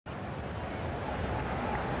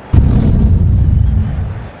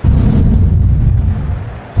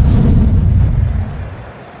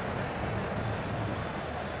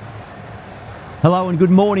Hello and good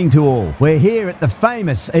morning to all. We're here at the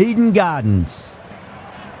famous Eden Gardens.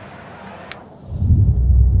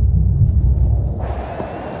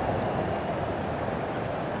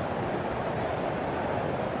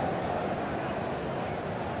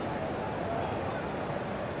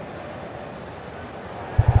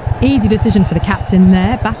 Easy decision for the captain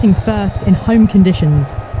there, batting first in home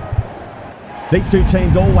conditions. These two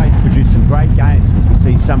teams always produce some great games as we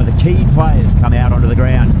see some of the key players come out onto the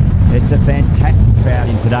ground. It's a fantastic crowd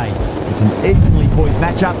in today. It's an evenly poised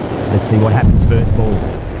matchup. Let's see what happens first ball.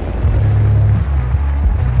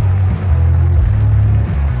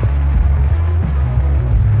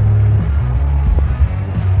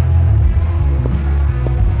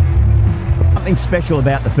 Something special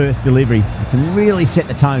about the first delivery. It can really set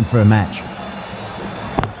the tone for a match.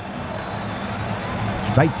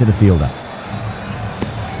 Straight to the fielder.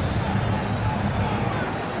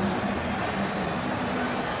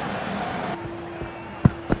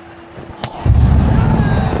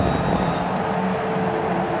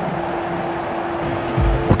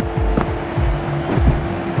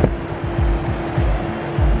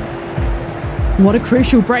 What a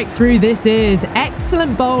crucial breakthrough this is.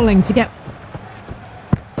 Excellent bowling to get...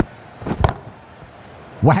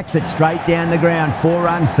 Whacks it straight down the ground. 4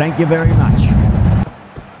 runs, thank you very much.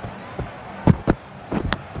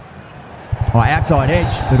 Oh, outside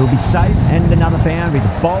edge, but it'll be safe and another boundary.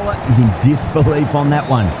 The bowler is in disbelief on that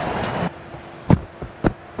one.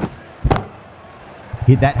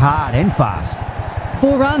 Hit that hard and fast.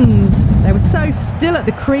 4 runs. They were so still at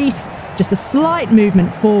the crease. Just a slight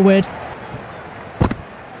movement forward.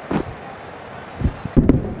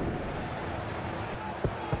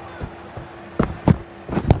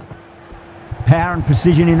 Power and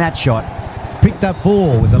precision in that shot. Picked up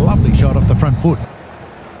 4 with a lovely shot off the front foot.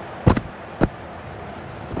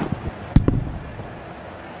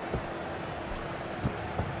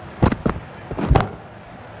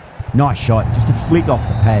 Nice shot, just a flick off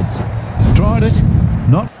the pads. Tried it,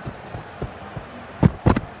 not.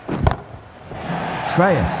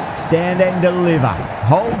 Shreyas, stand and deliver.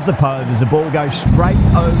 Holds the pose as the ball goes straight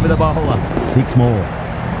over the bowler. 6 more.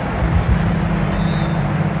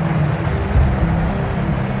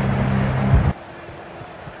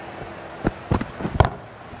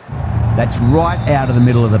 That's right out of the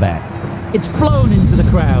middle of the bat. It's flown into the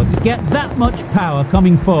crowd. To get that much power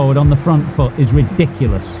coming forward on the front foot is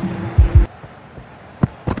ridiculous.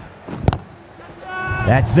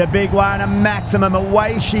 That's the big one, a maximum.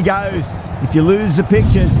 Away she goes. If you lose the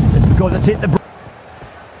pictures, it's because it's hit the...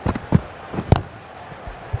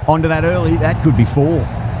 Onto that early, that could be 4.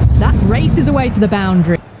 That races away to the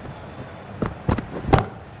boundary.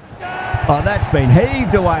 Oh, that's been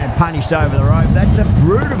heaved away and punished over the rope. That's a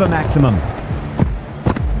brute of a maximum.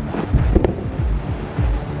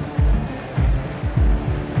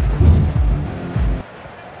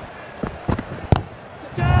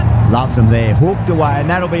 Loves them there, hooked away, and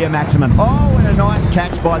that'll be a maximum. Oh, and a nice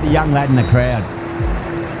catch by the young lad in the crowd.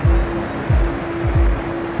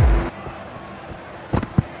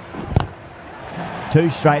 Two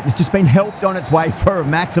straight, it's just been helped on its way for a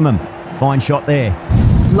maximum. Fine shot there.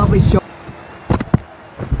 Lovely shot.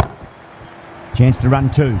 Chance to run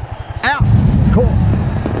 2. Out! Caught.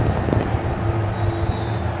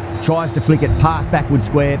 Tries to flick it past backward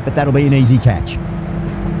square, but that'll be an easy catch.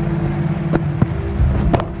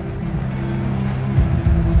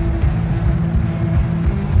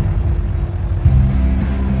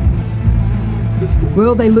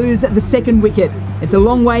 Well, they lose at the 2nd wicket. It's a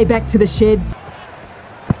long way back to the sheds.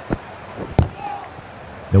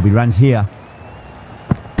 There'll be runs here.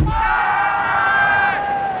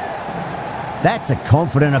 That's a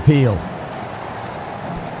confident appeal.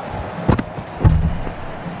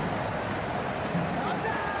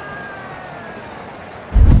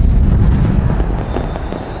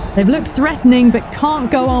 They've looked threatening but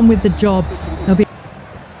can't go on with the job. They'll be...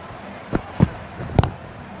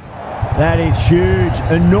 That is huge,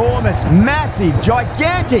 enormous, massive,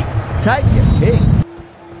 gigantic. Take your pick.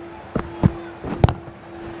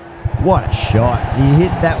 What a shot. He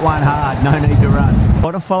hit that one hard, no need to run.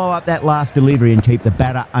 Got to follow up that last delivery and keep the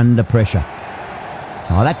batter under pressure.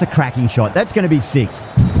 Oh, that's a cracking shot. That's going to be 6.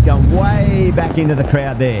 He's going way back into the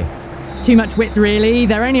crowd there. Too much width, really.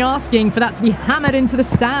 They're only asking for that to be hammered into the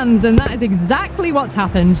stands, and that is exactly what's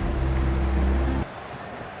happened.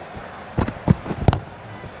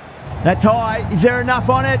 That's high. Is there enough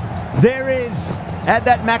on it? There is. Add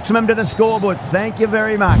that maximum to the scoreboard. Thank you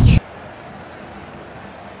very much.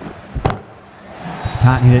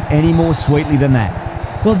 Can't hit it any more sweetly than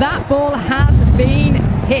that. Well, that ball has been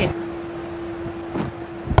hit.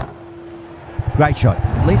 Great shot.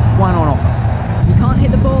 At least one on offer. You can't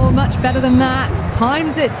hit the ball much better than that.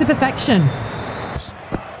 Timed it to perfection.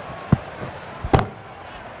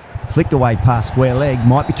 Flicked away past square leg.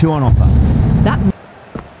 Might be two on offer. That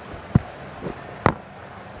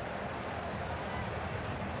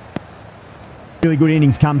really good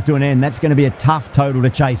innings comes to an end. That's going to be a tough total to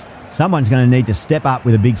chase. Someone's going to need to step up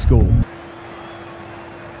with a big score.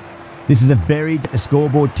 This is the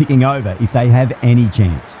scoreboard ticking over if they have any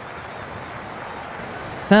chance.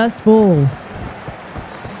 first ball.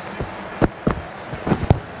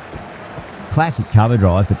 Classic cover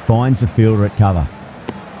drive, but finds the fielder at cover.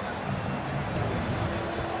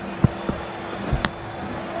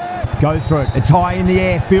 Goes through it. It's high in the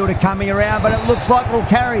air. Fielder coming around, but it looks like it'll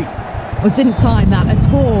carry. Well, didn't time that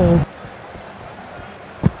at all.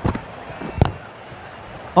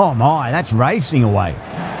 Oh my, that's racing away.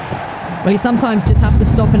 Well, you sometimes just have to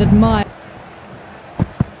stop and admire.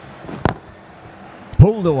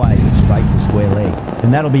 Pulled away straight to square leg.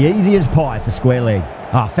 And that'll be easy as pie for square leg.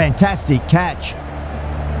 Oh, fantastic catch.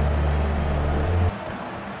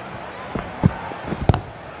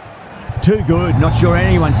 Too good. Not sure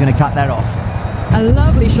anyone's going to cut that off. A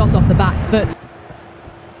lovely shot off the back foot.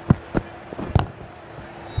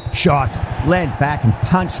 Shot. Land back and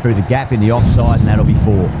punch through the gap in the offside, and that'll be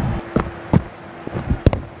 4.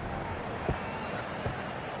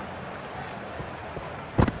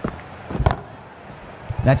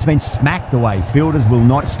 That's been smacked away. Fielders will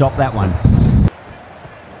not stop that one.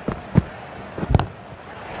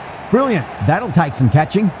 Brilliant. That'll take some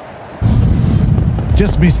catching.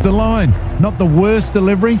 Just missed the line. Not the worst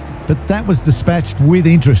delivery, but that was dispatched with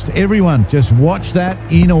interest. Everyone just watch that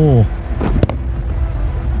in awe.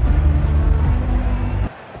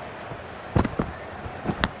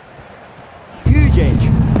 Huge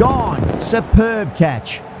edge. Gone. Superb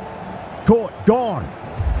catch. Caught. Gone.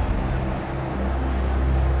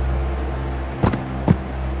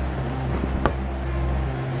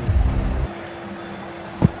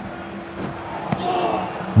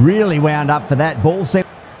 Really wound up for that ball.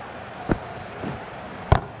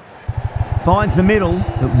 Finds the middle,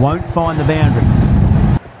 but won't find the boundary.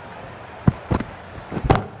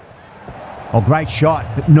 Oh, great shot,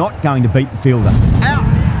 but not going to beat the fielder.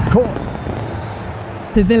 Out!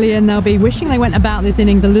 Caught. Pavilion, they'll be wishing they went about this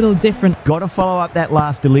innings a little different. Got to follow up that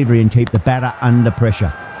last delivery and keep the batter under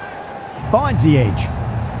pressure. Finds the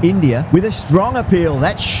edge. India with a strong appeal.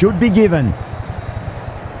 That should be given.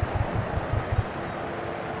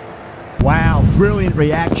 Wow, brilliant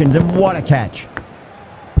reactions, and what a catch.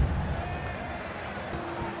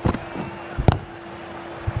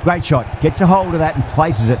 Great shot. Gets a hold of that and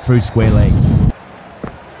places it through square leg.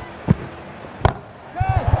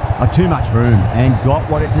 Oh, too much room, and got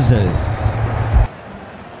what it deserved.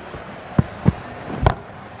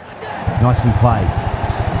 Nicely played.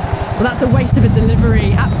 Well, that's a waste of a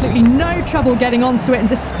delivery. Absolutely no trouble getting onto it and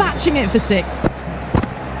dispatching it for 6.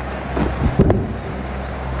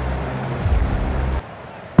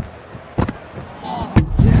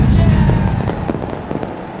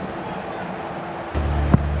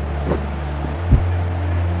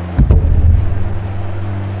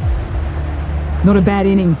 Not a bad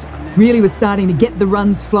innings. Really was starting to get the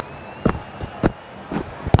runs flow.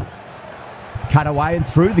 Cut away and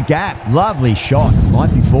through the gap. Lovely shot.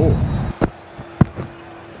 Might be 4.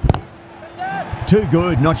 Too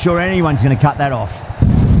good. Not sure anyone's going to cut that off.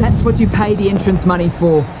 That's what you pay the entrance money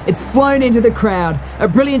for. It's flown into the crowd. A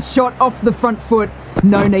brilliant shot off the front foot.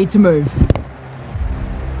 No need to move.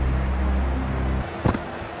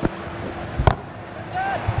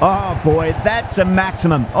 Oh boy, that's a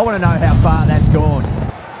maximum. I want to know how far that's gone.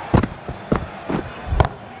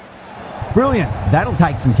 Brilliant. That'll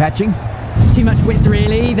take some catching. Too much width,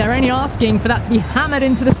 really. They're only asking for that to be hammered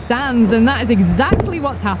into the stands, and that is exactly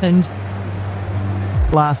what's happened.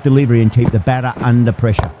 Last delivery and keep the batter under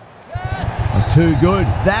pressure. Oh, too good.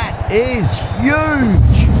 That is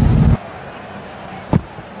huge.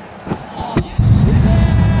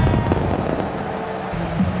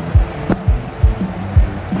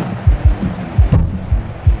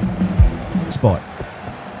 Spot.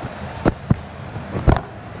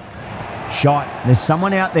 Shot. There's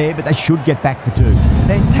someone out there, but they should get back for 2.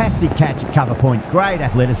 Fantastic catch at cover point. Great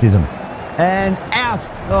athleticism. And out.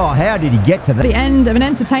 Oh, how did he get to that? The end of an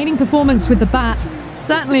entertaining performance with the bat.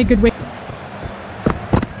 Certainly a good win.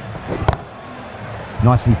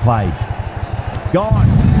 Nicely played. Gone.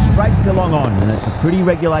 Straight to long on, and it's a pretty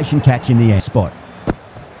regulation catch in the end. Spot.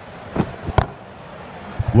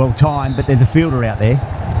 Well timed, but there's a fielder out there.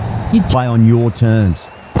 You play on your terms.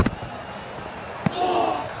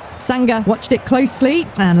 Sangha watched it closely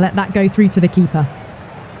and let that go through to the keeper.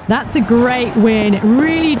 That's a great win. It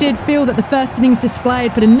really did feel that the first innings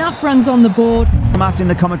displayed put enough runs on the board. From us in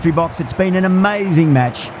the commentary box, it's been an amazing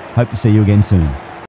match. Hope to see you again soon.